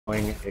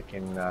we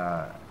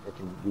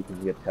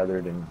can get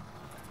tethered and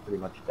pretty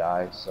much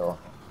die. So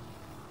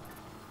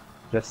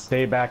just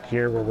stay back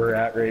here where we're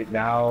at right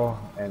now,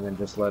 and then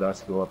just let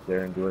us go up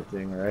there and do our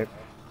thing. All right?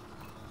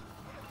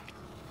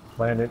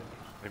 Land it.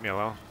 Leave me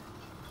alone.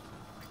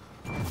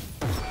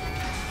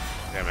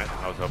 Damn it!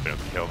 I was hoping it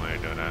would kill me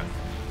doing that.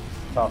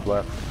 Top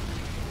left.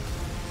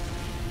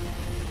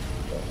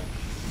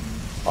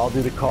 I'll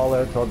do the call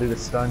outs. I'll do the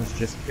stuns.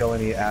 Just kill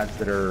any ads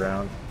that are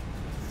around.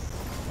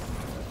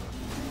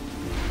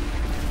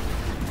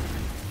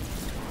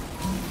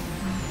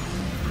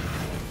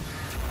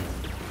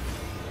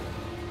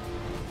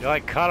 You're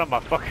like caught on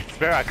my fucking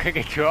spare. I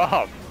couldn't get you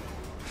off.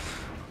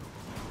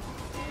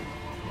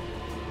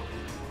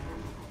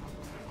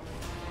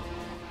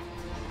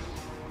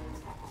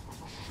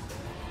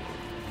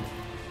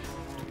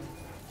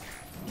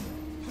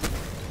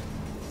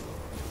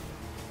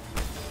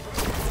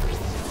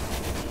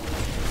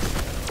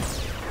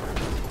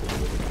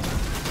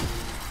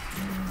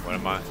 What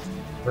am I?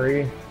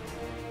 3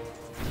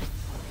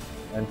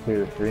 and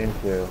 2. 3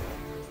 and 2.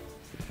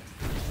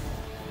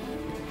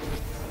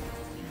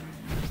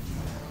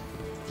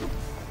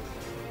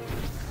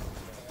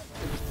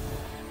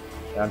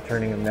 I'm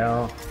turning him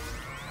now.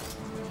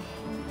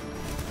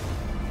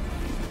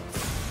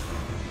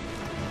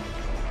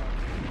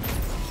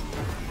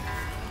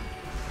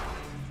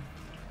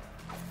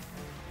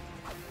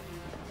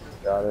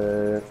 Got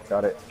it.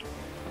 Got it.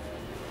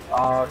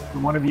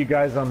 One of you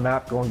guys on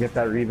map, go and get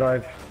that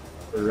revive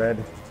for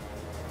red.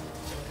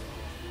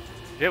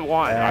 Get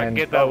one. I can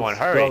get that one.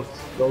 Hurry.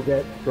 Go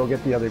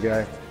get the other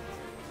guy.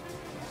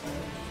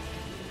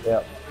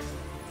 Yep.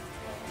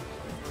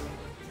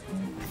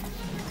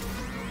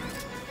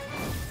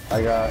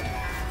 I got.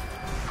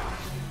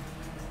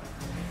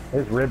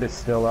 His rib is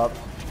still up.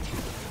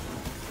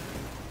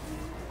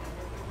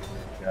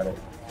 Got it.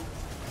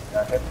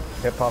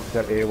 Hip hop's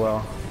got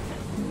AWOL.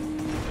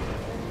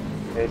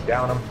 Hey,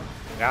 down him.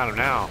 Down him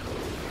now.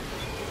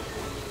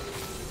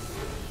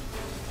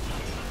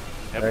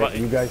 Right,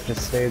 you guys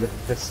just stay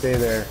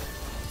there.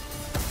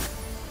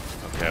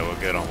 Okay, we'll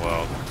get on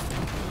Weld.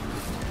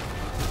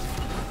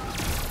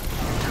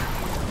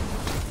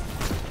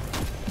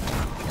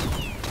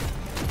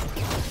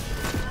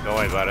 Don't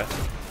worry about it.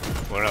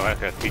 We're not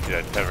gonna teach you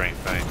that tethering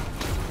thing.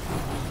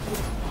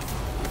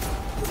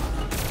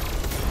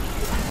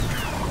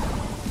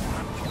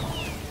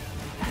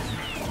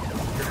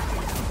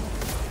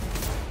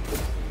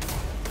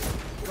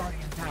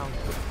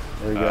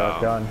 There we go,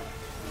 done.